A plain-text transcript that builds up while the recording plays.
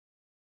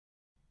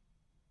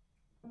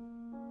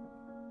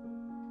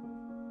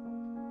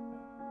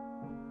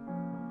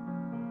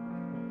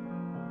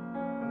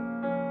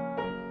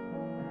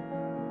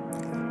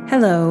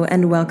Hello,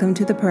 and welcome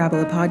to the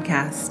Parabola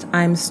Podcast.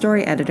 I'm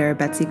story editor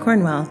Betsy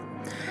Cornwell.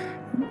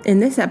 In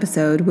this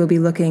episode, we'll be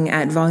looking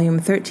at Volume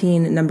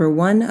 13, Number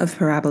 1 of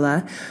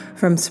Parabola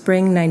from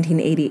spring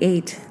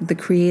 1988, The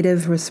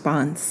Creative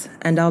Response,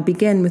 and I'll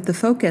begin with the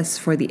focus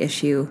for the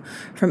issue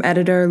from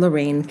editor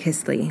Lorraine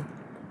Kistley.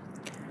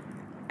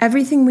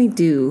 Everything we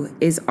do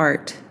is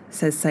art,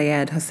 says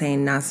Syed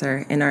Hossein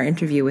Nasr in our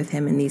interview with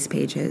him in these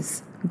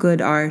pages,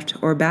 good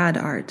art or bad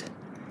art.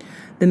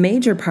 The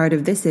major part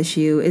of this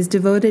issue is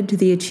devoted to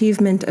the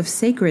achievement of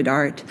sacred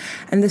art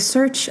and the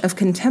search of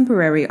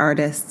contemporary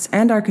artists,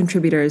 and our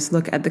contributors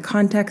look at the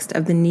context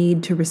of the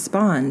need to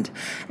respond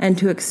and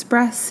to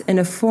express in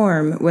a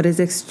form what is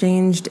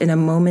exchanged in a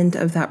moment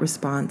of that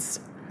response.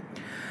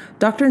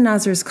 Dr.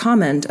 Nasr's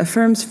comment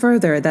affirms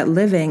further that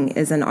living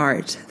is an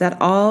art, that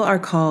all are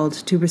called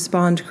to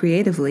respond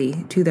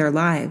creatively to their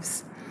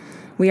lives.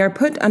 We are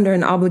put under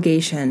an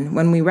obligation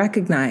when we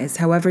recognize,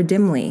 however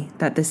dimly,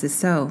 that this is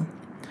so.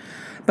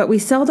 But we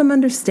seldom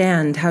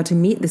understand how to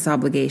meet this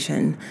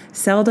obligation,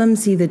 seldom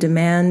see the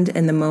demand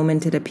in the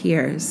moment it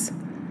appears.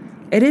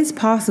 It is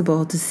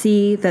possible to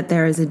see that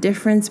there is a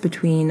difference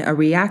between a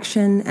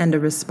reaction and a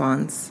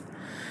response.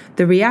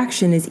 The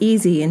reaction is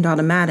easy and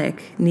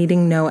automatic,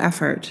 needing no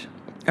effort.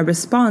 A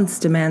response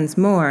demands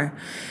more.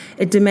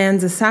 It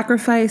demands a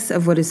sacrifice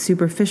of what is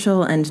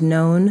superficial and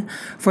known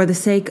for the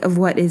sake of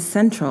what is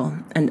central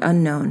and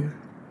unknown.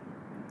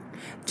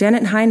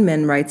 Janet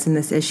Heinemann writes in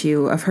this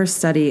issue of her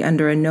study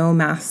under a Noh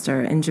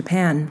master in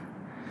Japan.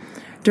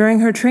 During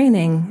her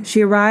training,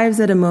 she arrives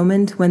at a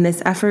moment when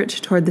this effort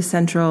toward the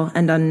central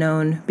and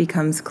unknown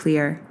becomes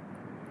clear.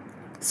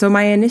 So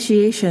my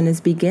initiation is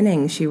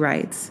beginning, she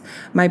writes.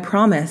 My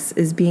promise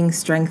is being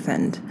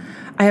strengthened.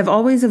 I have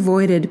always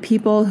avoided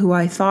people who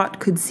I thought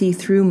could see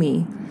through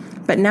me,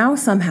 but now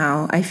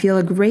somehow I feel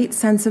a great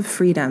sense of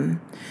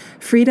freedom.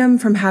 Freedom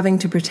from having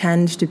to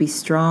pretend to be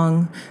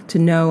strong, to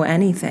know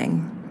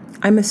anything.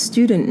 I'm a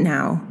student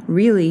now,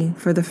 really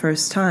for the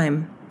first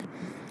time.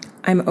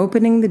 I'm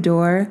opening the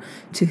door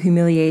to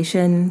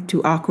humiliation,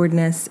 to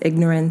awkwardness,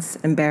 ignorance,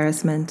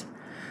 embarrassment.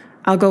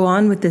 I'll go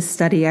on with this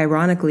study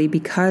ironically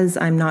because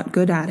I'm not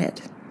good at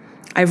it.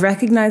 I've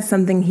recognized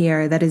something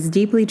here that is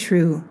deeply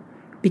true.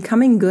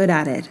 Becoming good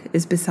at it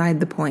is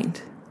beside the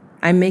point.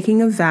 I'm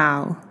making a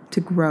vow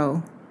to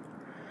grow.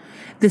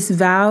 This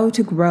vow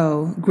to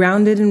grow,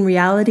 grounded in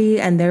reality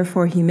and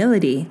therefore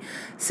humility,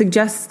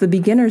 suggests the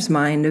beginner's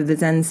mind of the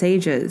Zen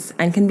sages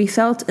and can be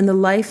felt in the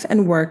life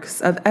and works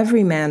of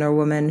every man or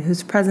woman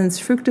whose presence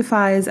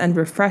fructifies and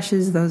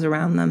refreshes those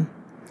around them.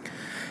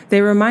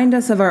 They remind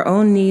us of our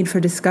own need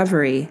for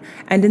discovery,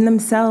 and in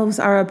themselves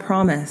are a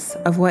promise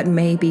of what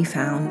may be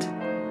found.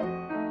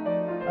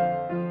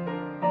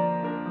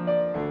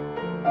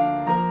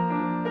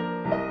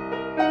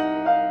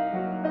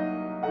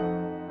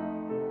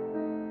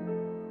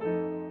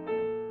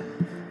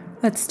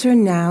 Let's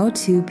turn now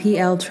to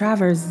P.L.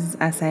 Travers'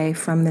 essay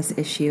from this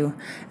issue,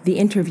 The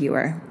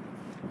Interviewer.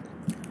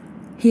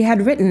 He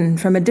had written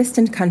from a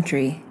distant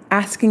country,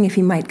 asking if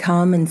he might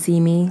come and see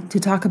me to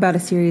talk about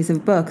a series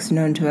of books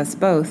known to us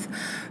both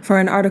for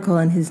an article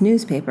in his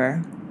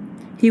newspaper.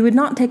 He would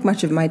not take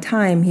much of my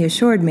time, he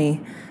assured me,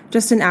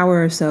 just an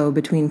hour or so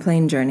between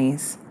plane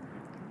journeys.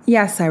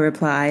 Yes, I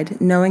replied,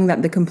 knowing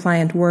that the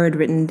compliant word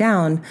written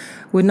down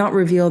would not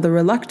reveal the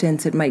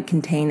reluctance it might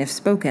contain if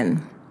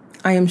spoken.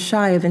 I am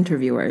shy of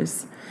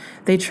interviewers.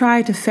 They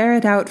try to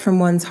ferret out from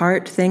one's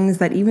heart things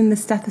that even the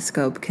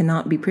stethoscope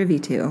cannot be privy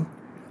to.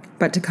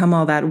 But to come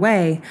all that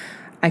way,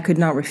 I could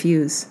not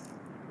refuse.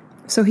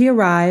 So he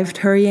arrived,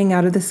 hurrying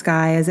out of the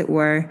sky, as it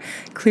were,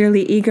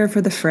 clearly eager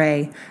for the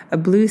fray, a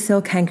blue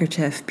silk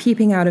handkerchief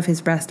peeping out of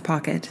his breast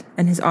pocket,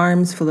 and his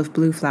arms full of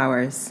blue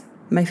flowers.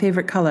 My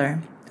favorite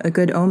color. A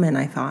good omen,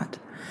 I thought.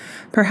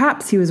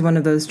 Perhaps he was one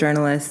of those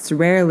journalists,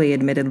 rarely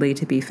admittedly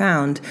to be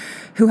found,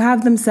 who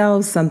have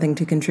themselves something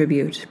to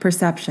contribute,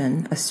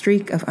 perception, a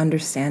streak of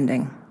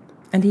understanding.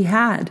 And he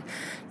had,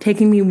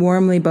 taking me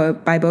warmly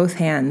by both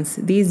hands.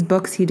 These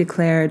books, he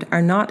declared,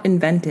 are not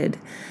invented.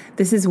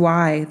 This is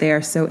why they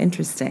are so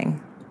interesting.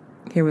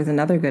 Here was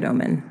another good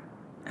omen.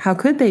 How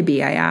could they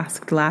be, I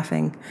asked,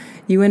 laughing.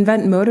 You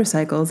invent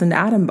motorcycles and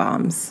atom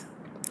bombs.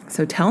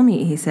 So tell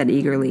me, he said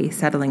eagerly,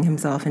 settling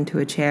himself into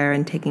a chair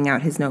and taking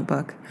out his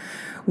notebook.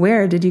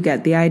 Where did you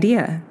get the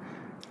idea?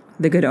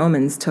 The good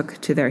omens took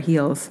to their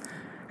heels.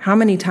 How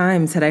many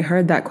times had I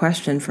heard that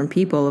question from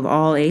people of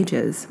all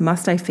ages?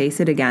 Must I face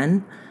it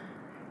again?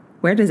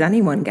 Where does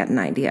anyone get an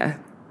idea?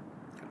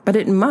 But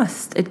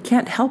it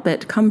can't help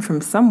it, come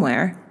from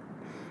somewhere.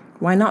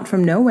 Why not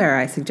from nowhere,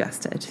 I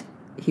suggested.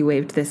 He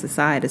waved this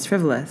aside as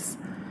frivolous.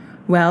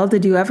 Well,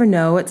 did you ever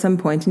know at some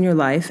point in your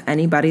life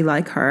anybody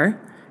like her?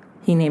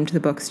 He named the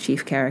book's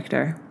chief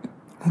character.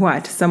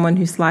 What, someone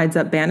who slides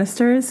up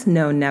banisters?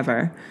 No,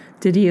 never.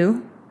 Did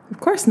you?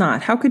 Of course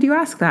not. How could you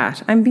ask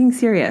that? I'm being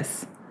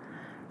serious.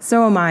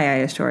 So am I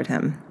assured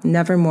him.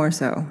 Never more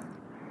so.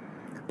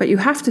 But you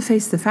have to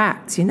face the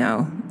facts, you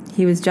know.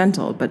 He was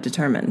gentle but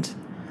determined.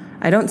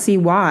 I don't see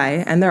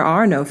why, and there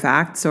are no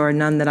facts, or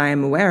none that I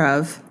am aware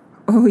of.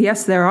 "Oh,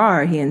 yes, there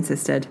are," he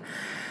insisted.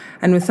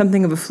 And with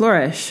something of a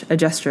flourish, a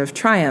gesture of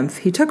triumph,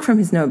 he took from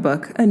his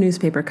notebook a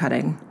newspaper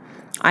cutting.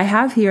 "I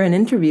have here an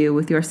interview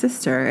with your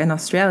sister in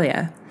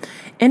Australia.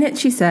 In it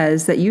she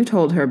says that you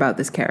told her about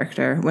this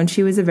character when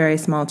she was a very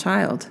small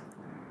child."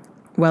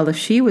 Well, if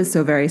she was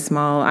so very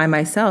small, I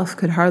myself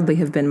could hardly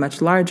have been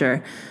much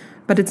larger.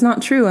 But it's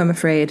not true, I'm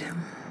afraid.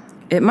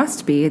 It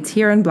must be. It's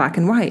here in black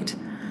and white.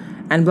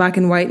 And black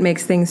and white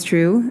makes things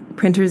true?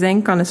 Printer's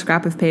ink on a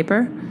scrap of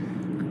paper?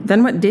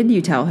 Then what did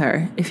you tell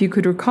her? If you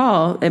could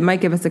recall, it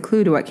might give us a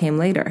clue to what came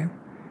later.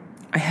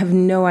 I have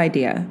no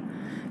idea.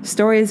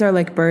 Stories are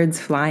like birds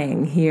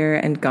flying, here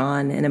and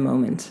gone in a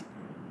moment.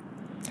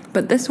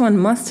 But this one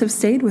must have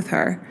stayed with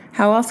her.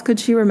 How else could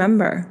she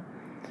remember?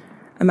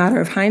 A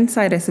matter of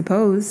hindsight, I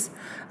suppose.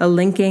 A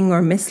linking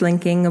or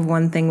mislinking of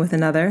one thing with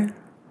another.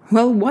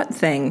 Well, what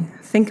thing?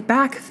 Think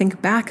back,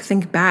 think back,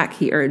 think back,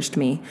 he urged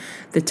me.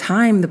 The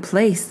time, the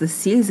place, the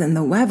season,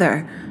 the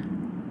weather.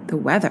 The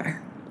weather.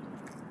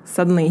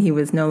 Suddenly he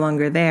was no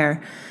longer there.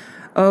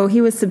 Oh,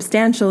 he was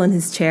substantial in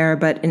his chair,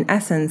 but in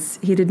essence,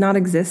 he did not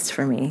exist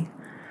for me.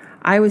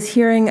 I was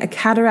hearing a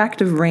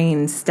cataract of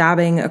rain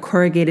stabbing a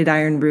corrugated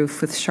iron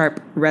roof with sharp,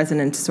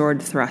 resonant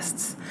sword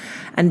thrusts,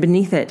 and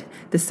beneath it,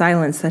 the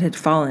silence that had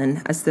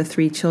fallen as the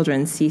three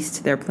children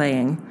ceased their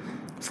playing.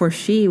 For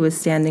she was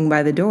standing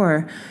by the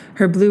door,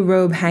 her blue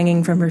robe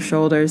hanging from her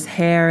shoulders,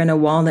 hair in a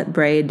walnut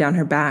braid down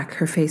her back,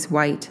 her face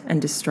white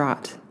and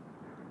distraught.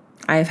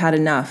 "I have had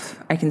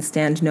enough. I can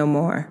stand no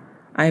more.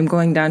 I am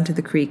going down to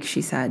the creek,"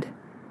 she said,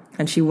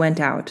 and she went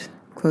out,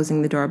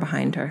 closing the door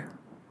behind her.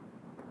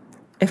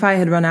 If I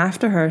had run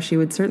after her, she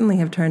would certainly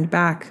have turned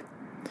back.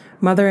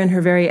 Mother in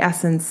her very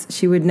essence,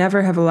 she would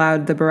never have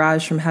allowed the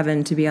barrage from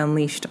heaven to be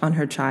unleashed on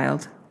her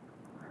child.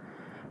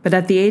 But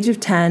at the age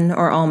of 10,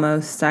 or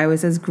almost, I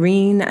was as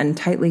green and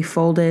tightly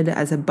folded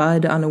as a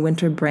bud on a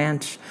winter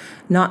branch,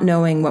 not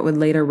knowing what would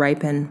later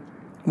ripen,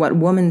 what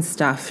woman's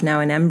stuff, now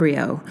in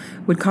embryo,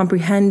 would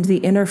comprehend the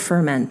inner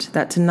ferment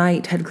that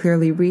tonight had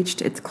clearly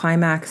reached its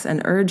climax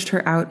and urged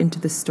her out into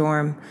the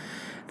storm.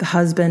 The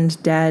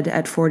husband dead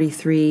at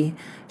 43,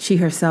 she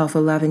herself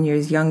 11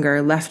 years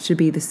younger, left to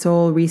be the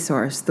sole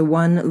resource, the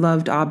one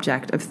loved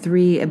object of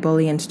 3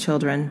 ebullient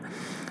children.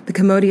 The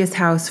commodious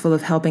house full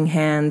of helping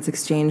hands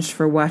exchanged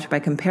for what, by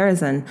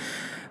comparison,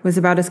 was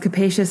about as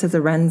capacious as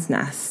a wren's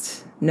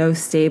nest. No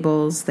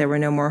stables, there were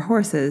no more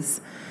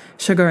horses.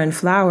 Sugar and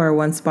flour,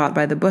 once bought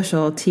by the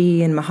bushel,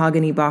 tea in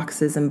mahogany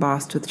boxes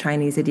embossed with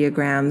Chinese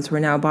ideograms, were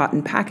now bought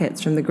in packets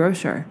from the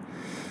grocer.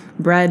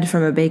 Bread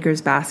from a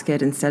baker's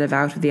basket instead of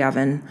out of the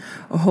oven,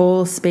 a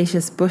whole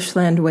spacious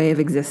bushland way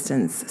of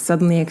existence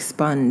suddenly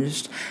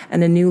expunged,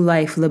 and a new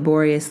life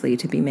laboriously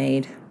to be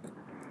made.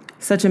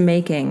 Such a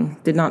making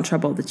did not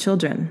trouble the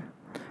children.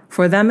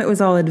 For them it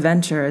was all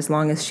adventure as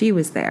long as she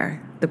was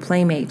there, the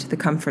playmate, the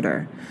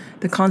comforter,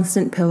 the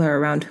constant pillar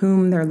around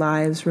whom their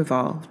lives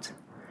revolved.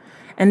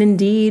 And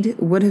indeed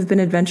would have been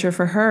adventure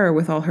for her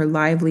with all her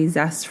lively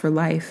zest for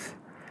life,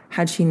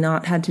 had she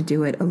not had to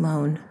do it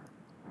alone.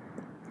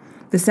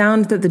 The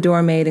sound that the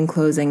door made in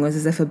closing was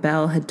as if a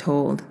bell had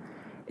tolled.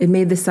 It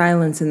made the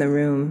silence in the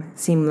room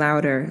seem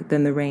louder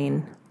than the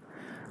rain.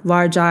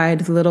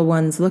 Large-eyed, the little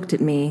ones looked at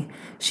me.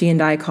 She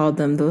and I called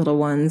them the little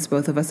ones,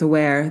 both of us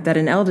aware that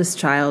an eldest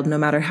child, no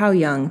matter how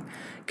young,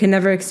 can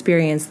never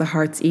experience the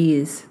heart's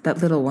ease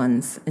that little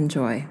ones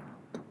enjoy.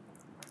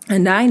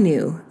 And I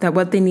knew that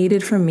what they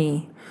needed from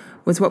me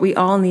was what we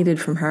all needed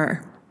from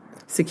her: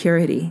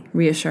 security,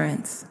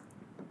 reassurance.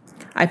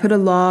 I put a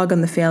log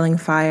on the failing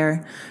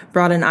fire,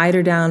 brought an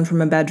eiderdown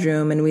from a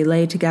bedroom, and we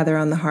lay together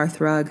on the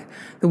hearth rug,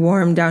 the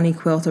warm downy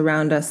quilt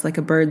around us like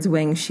a bird's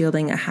wing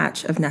shielding a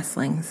hatch of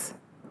nestlings.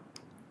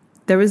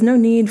 There was no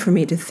need for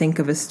me to think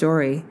of a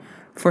story,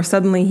 for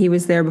suddenly he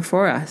was there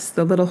before us,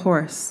 the little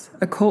horse,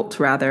 a colt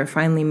rather,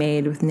 finely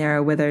made with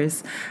narrow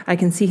withers. I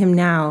can see him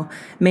now,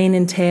 mane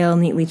and tail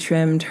neatly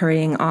trimmed,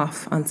 hurrying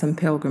off on some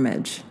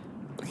pilgrimage.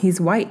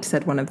 "He's white,"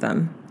 said one of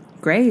them.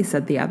 "Gray,"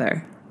 said the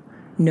other.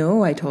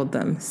 "No," I told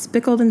them,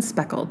 "spickled and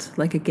speckled,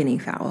 like a guinea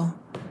fowl."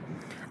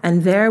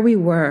 And there we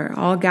were,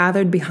 all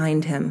gathered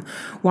behind him,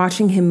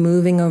 watching him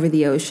moving over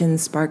the ocean,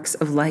 sparks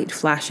of light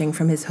flashing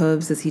from his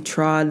hooves as he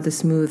trod the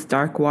smooth,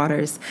 dark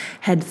waters,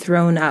 head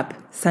thrown up,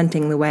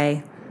 scenting the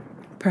way.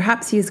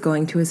 "Perhaps he is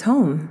going to his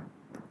home."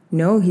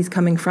 "No, he's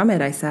coming from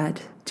it," I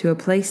said, "to a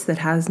place that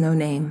has no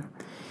name.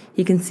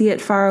 He can see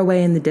it far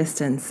away in the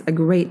distance, a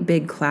great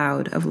big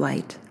cloud of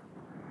light."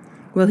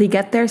 "Will he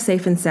get there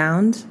safe and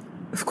sound?"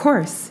 "Of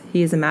course,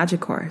 he is a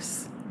magic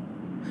horse."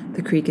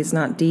 "The creek is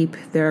not deep.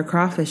 There are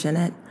crawfish in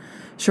it.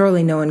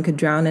 Surely no one could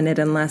drown in it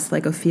unless,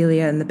 like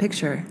Ophelia in the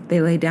picture, they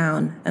lay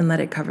down and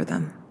let it cover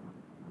them."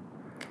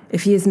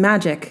 "If he is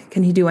magic,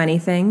 can he do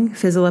anything?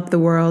 Fizzle up the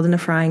world in a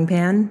frying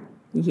pan?"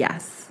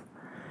 "Yes."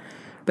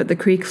 "But the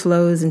creek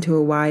flows into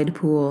a wide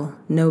pool.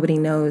 Nobody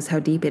knows how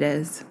deep it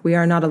is. We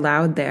are not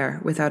allowed there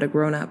without a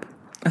grown-up.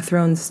 A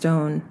thrown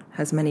stone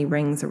has many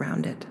rings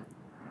around it."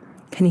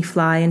 "Can he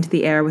fly into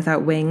the air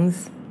without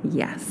wings?"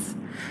 "Yes."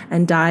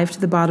 "And dive to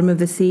the bottom of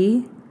the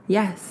sea?"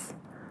 "Yes."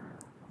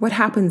 What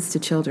happens to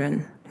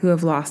children who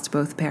have lost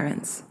both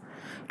parents?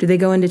 Do they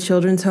go into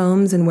children's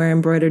homes and wear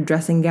embroidered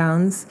dressing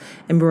gowns,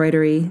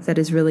 embroidery that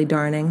is really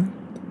darning?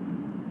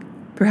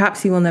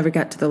 Perhaps he will never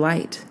get to the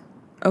light.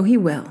 Oh, he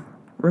will.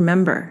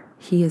 Remember,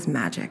 he is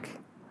magic.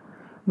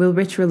 Will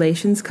rich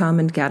relations come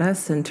and get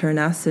us and turn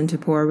us into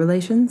poor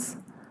relations?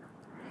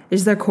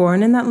 Is there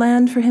corn in that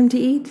land for him to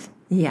eat?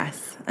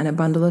 Yes, and a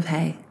bundle of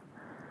hay.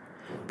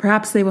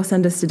 Perhaps they will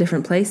send us to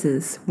different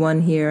places,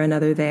 one here,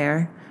 another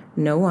there.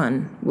 No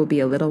one will be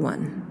a little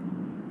one.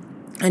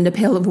 And a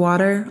pail of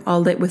water, all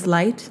lit with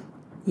light?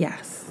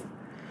 Yes.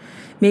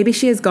 Maybe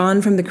she has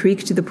gone from the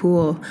creek to the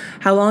pool.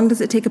 How long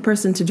does it take a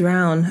person to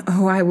drown?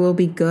 Oh, I will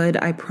be good,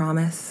 I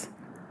promise.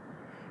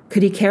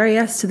 Could he carry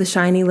us to the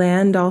shiny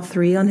land, all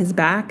three on his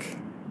back?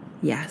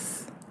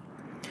 Yes.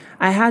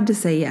 I had to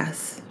say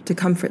yes, to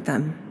comfort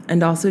them,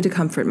 and also to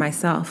comfort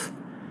myself.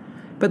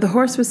 But the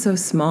horse was so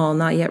small,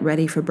 not yet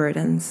ready for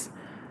burdens.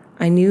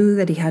 I knew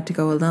that he had to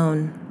go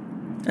alone.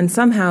 And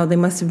somehow they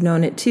must have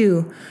known it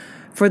too,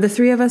 for the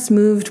three of us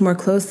moved more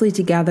closely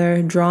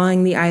together,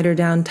 drawing the eider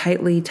down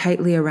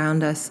tightly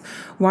around us,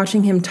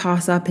 watching him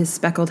toss up his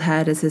speckled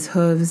head as his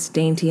hooves,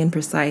 dainty and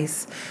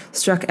precise,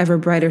 struck ever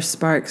brighter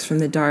sparks from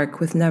the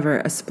dark with never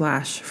a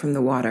splash from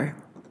the water.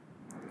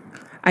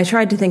 I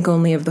tried to think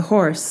only of the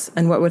horse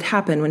and what would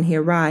happen when he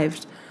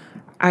arrived.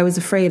 I was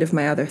afraid of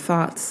my other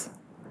thoughts.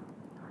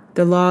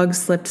 The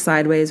logs slipped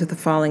sideways with a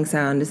falling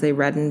sound as they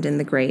reddened in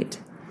the grate,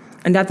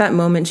 and at that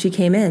moment she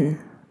came in,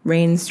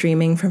 rain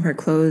streaming from her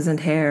clothes and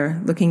hair,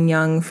 looking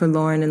young,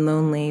 forlorn, and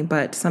lonely,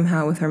 but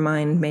somehow with her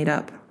mind made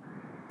up.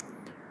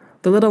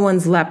 The little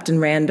ones leapt and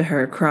ran to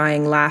her,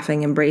 crying,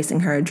 laughing,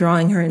 embracing her,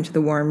 drawing her into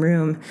the warm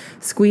room,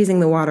 squeezing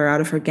the water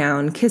out of her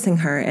gown, kissing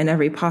her in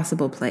every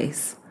possible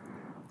place.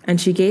 And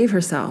she gave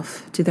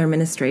herself to their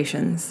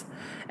ministrations,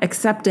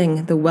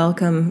 accepting the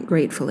welcome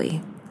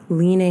gratefully,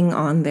 leaning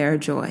on their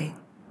joy.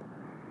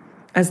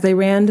 As they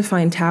ran to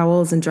find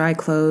towels and dry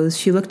clothes,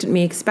 she looked at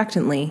me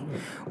expectantly,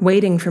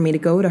 waiting for me to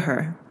go to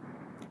her.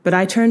 But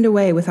I turned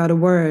away without a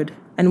word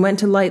and went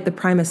to light the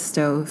Primus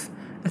stove,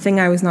 a thing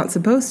I was not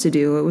supposed to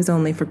do, it was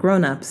only for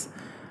grown-ups.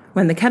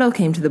 When the kettle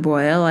came to the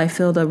boil, I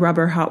filled a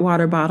rubber hot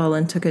water bottle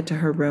and took it to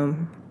her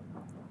room.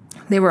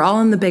 They were all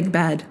in the big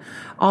bed,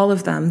 all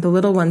of them, the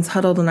little ones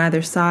huddled on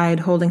either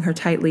side, holding her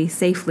tightly,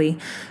 safely,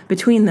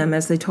 between them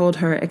as they told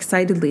her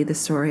excitedly the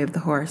story of the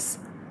horse.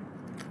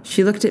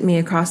 She looked at me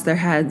across their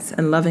heads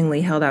and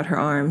lovingly held out her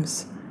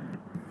arms.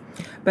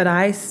 But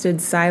I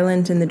stood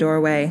silent in the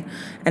doorway,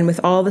 and with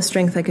all the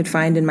strength I could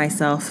find in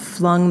myself,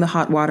 flung the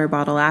hot water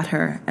bottle at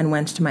her and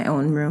went to my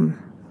own room.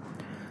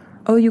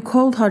 "Oh, you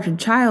cold-hearted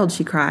child,"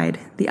 she cried.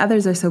 "The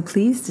others are so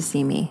pleased to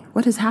see me.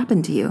 What has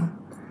happened to you?"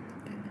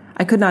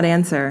 I could not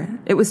answer.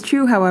 It was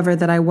true, however,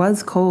 that I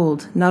was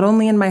cold, not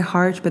only in my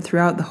heart, but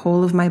throughout the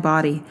whole of my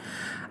body.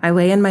 I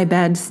lay in my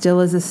bed,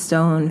 still as a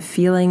stone,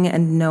 feeling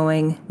and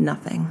knowing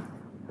nothing.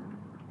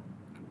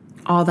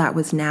 All that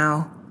was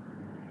now.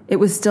 It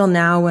was still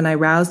now when I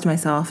roused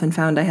myself and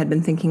found I had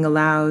been thinking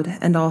aloud,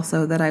 and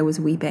also that I was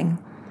weeping.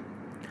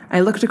 I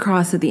looked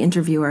across at the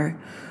interviewer,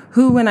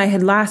 who, when I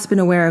had last been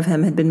aware of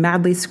him, had been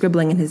madly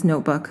scribbling in his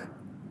notebook.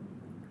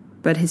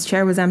 But his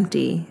chair was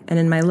empty, and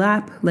in my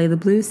lap lay the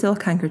blue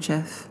silk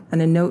handkerchief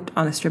and a note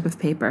on a strip of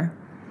paper.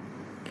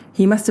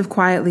 He must have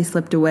quietly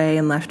slipped away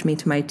and left me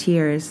to my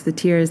tears, the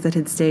tears that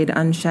had stayed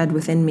unshed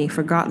within me,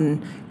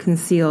 forgotten,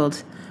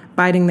 concealed,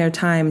 biding their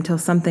time till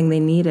something they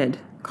needed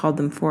called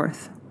them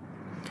forth.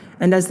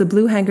 And as the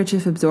blue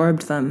handkerchief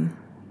absorbed them,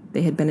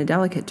 they had been a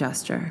delicate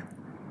gesture.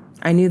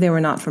 I knew they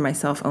were not for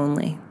myself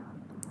only.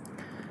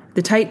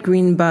 The tight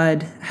green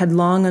bud had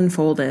long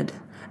unfolded,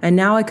 and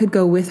now I could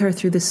go with her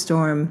through the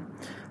storm,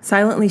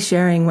 silently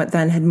sharing what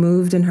then had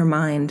moved in her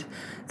mind,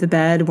 the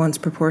bed once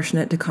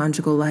proportionate to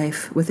conjugal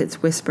life, with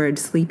its whispered,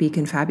 sleepy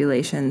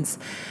confabulations,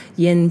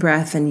 yin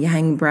breath and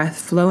yang breath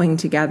flowing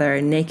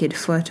together, naked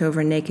foot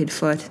over naked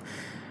foot.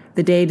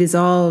 The day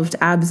dissolved,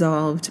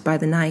 absolved by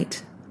the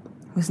night,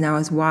 was now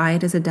as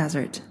wide as a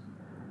desert.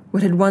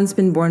 What had once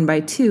been borne by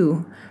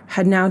two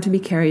had now to be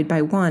carried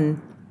by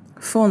one.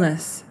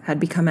 Fullness had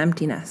become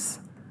emptiness.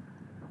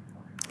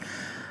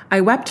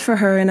 I wept for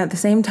her, and at the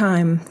same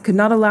time could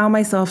not allow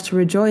myself to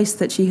rejoice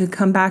that she had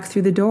come back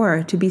through the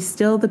door, to be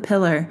still the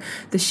pillar,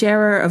 the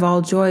sharer of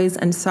all joys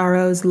and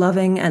sorrows,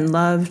 loving and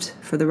loved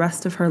for the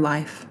rest of her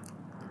life.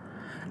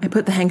 I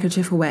put the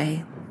handkerchief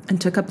away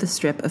and took up the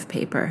strip of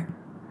paper.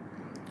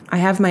 "I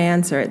have my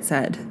answer," it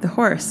said. The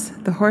horse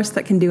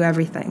that can do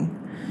everything.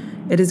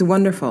 It is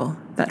wonderful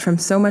that from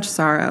so much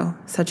sorrow,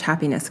 such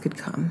happiness could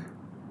come."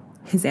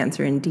 His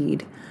answer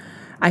indeed.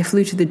 I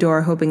flew to the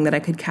door, hoping that I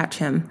could catch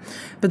him,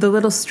 but the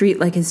little street,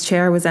 like his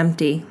chair, was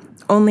empty.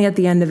 Only at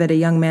the end of it a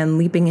young man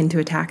leaping into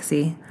a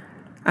taxi.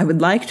 I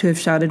would like to have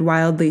shouted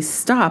wildly,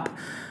 "Stop!"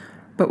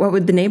 But what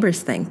would the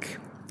neighbors think?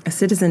 A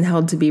citizen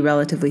held to be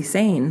relatively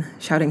sane,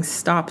 shouting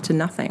 "stop" to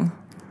nothing.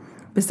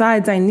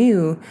 Besides, I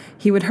knew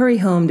he would hurry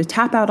home to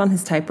tap out on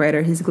his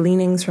typewriter his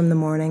gleanings from the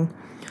morning.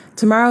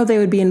 Tomorrow they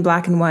would be in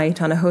black and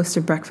white on a host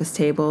of breakfast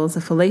tables,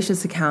 a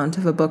fallacious account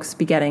of a book's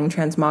begetting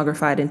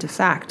transmogrified into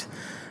fact.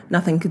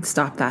 Nothing could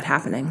stop that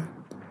happening.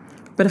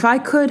 But if I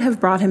could have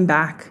brought him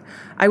back,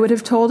 I would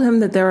have told him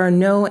that there are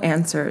no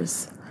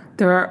answers.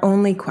 There are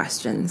only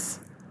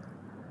questions.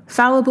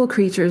 Fallible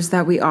creatures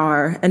that we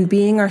are, and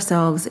being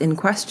ourselves in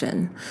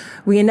question,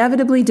 we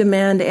inevitably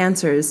demand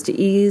answers to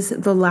ease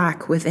the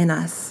lack within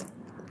us.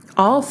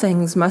 All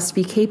things must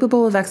be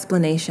capable of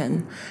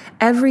explanation.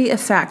 Every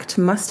effect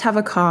must have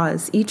a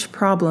cause, each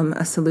problem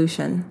a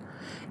solution.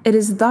 It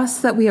is thus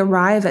that we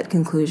arrive at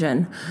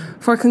conclusion,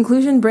 for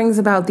conclusion brings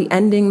about the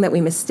ending that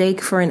we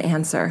mistake for an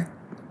answer.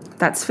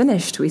 That's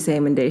finished, we say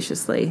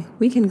mendaciously.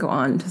 We can go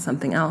on to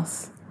something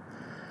else.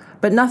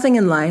 But nothing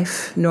in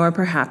life, nor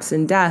perhaps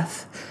in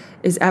death,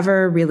 is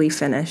ever really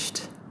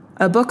finished.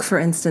 A book, for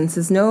instance,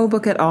 is no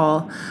book at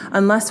all,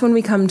 unless when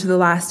we come to the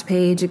last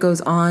page, it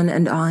goes on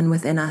and on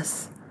within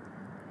us.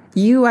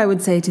 You, I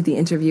would say to the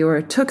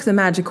interviewer, took the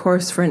magic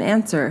horse for an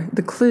answer,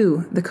 the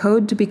clue, the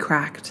code to be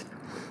cracked.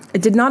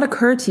 It did not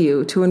occur to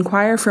you to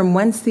inquire from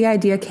whence the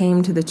idea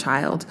came to the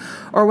child,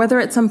 or whether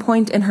at some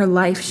point in her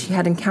life she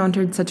had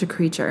encountered such a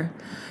creature,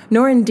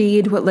 nor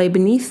indeed what lay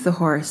beneath the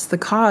horse, the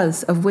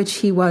cause of which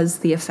he was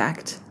the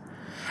effect.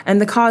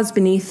 And the cause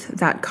beneath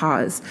that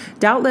cause.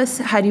 Doubtless,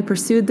 had you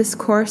pursued this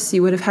course,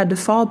 you would have had to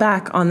fall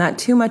back on that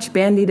too much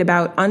bandied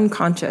about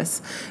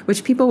unconscious,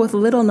 which people with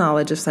little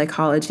knowledge of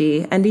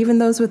psychology, and even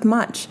those with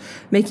much,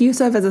 make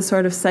use of as a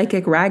sort of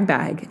psychic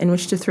ragbag in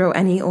which to throw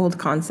any old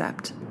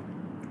concept.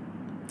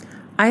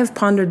 I have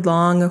pondered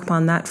long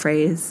upon that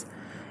phrase,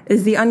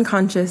 is the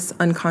unconscious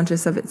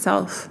unconscious of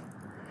itself,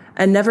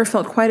 and never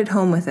felt quite at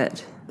home with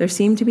it. There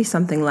seemed to be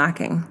something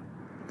lacking.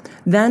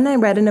 Then I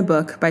read in a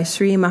book by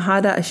Sri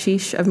Mahada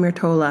Ashish of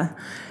Mirtola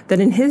that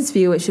in his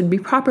view it should be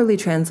properly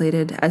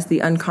translated as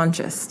the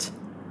unconscious.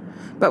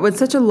 But would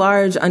such a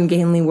large,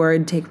 ungainly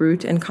word take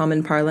root in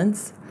common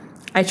parlance?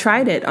 I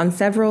tried it on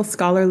several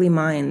scholarly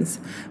minds,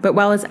 but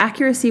while its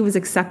accuracy was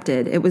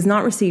accepted, it was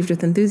not received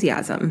with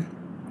enthusiasm.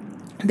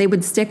 They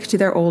would stick to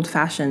their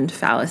old-fashioned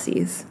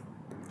fallacies.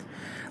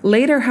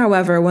 Later,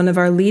 however, one of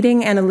our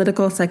leading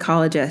analytical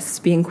psychologists,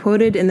 being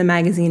quoted in the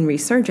magazine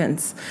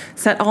Resurgence,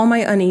 set all my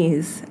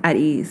unease at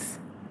ease.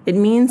 It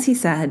means, he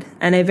said,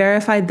 and I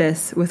verified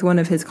this with one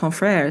of his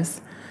confrères,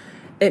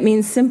 it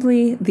means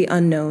simply the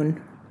unknown.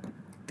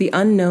 The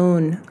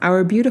unknown,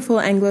 our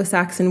beautiful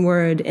Anglo-Saxon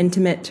word,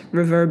 intimate,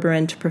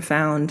 reverberant,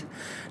 profound,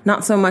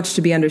 not so much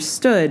to be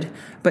understood,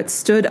 but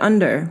stood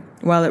under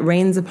while it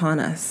rains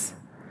upon us.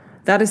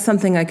 That is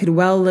something I could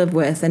well live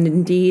with and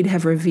indeed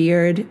have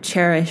revered,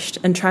 cherished,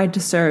 and tried to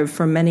serve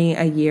for many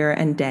a year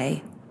and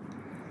day.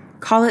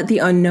 Call it the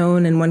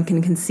unknown, and one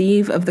can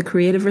conceive of the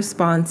creative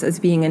response as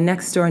being a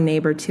next-door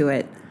neighbor to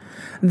it.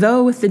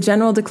 Though with the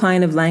general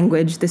decline of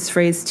language, this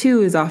phrase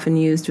too is often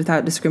used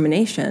without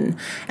discrimination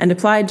and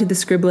applied to the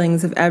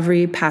scribblings of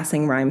every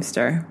passing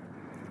rhymester.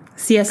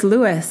 C.S.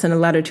 Lewis, in a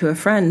letter to a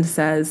friend,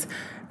 says,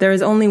 "There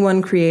is only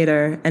one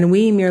creator, and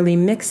we merely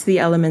mix the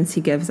elements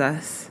he gives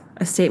us."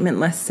 A statement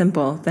less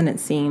simple than it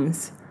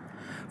seems.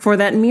 For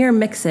that mere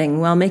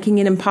mixing, while making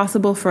it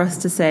impossible for us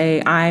to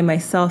say, I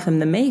myself am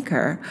the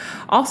maker,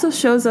 also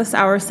shows us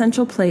our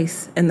essential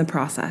place in the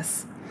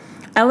process.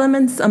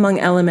 Elements among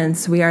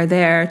elements, we are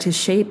there to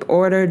shape,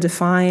 order,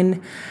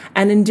 define,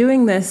 and in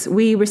doing this,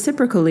 we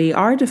reciprocally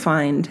are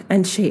defined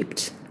and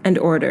shaped and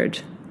ordered.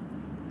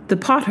 The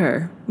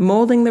potter,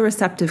 molding the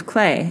receptive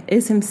clay,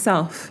 is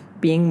himself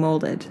being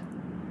molded.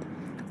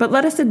 But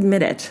let us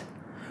admit it.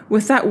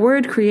 With that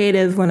word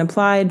creative, when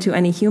applied to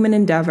any human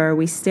endeavor,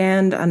 we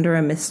stand under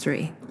a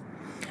mystery.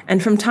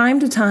 And from time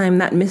to time,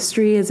 that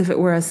mystery, as if it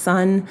were a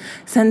sun,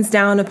 sends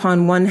down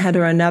upon one head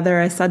or another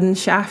a sudden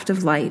shaft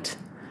of light.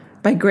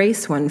 By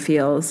grace, one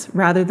feels,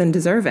 rather than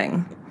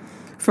deserving.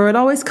 For it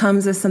always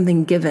comes as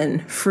something given,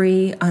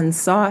 free,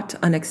 unsought,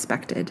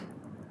 unexpected.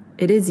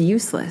 It is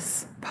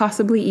useless,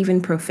 possibly even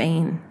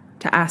profane,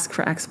 to ask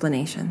for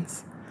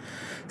explanations.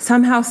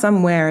 Somehow,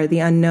 somewhere, the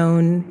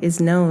unknown is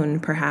known,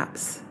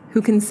 perhaps.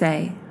 Who can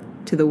say,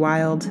 to the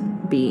wild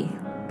bee?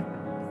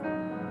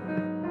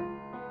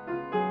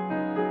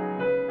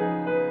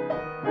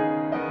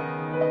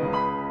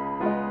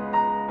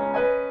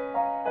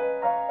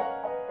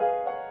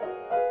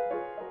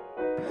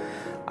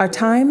 Our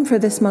time for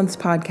this month's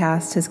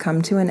podcast has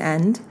come to an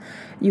end.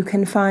 You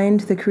can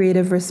find the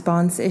creative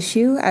response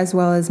issue, as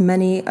well as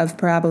many of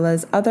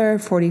Parabola's other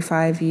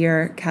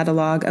 45-year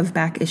catalog of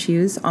back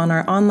issues, on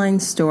our online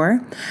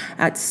store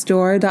at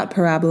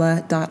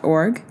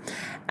store.parabola.org.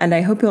 And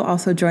I hope you'll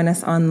also join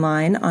us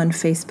online on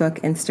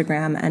Facebook,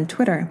 Instagram, and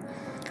Twitter.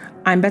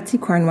 I'm Betsy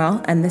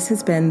Cornwell, and this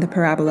has been the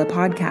Parabola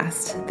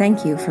Podcast.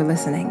 Thank you for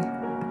listening.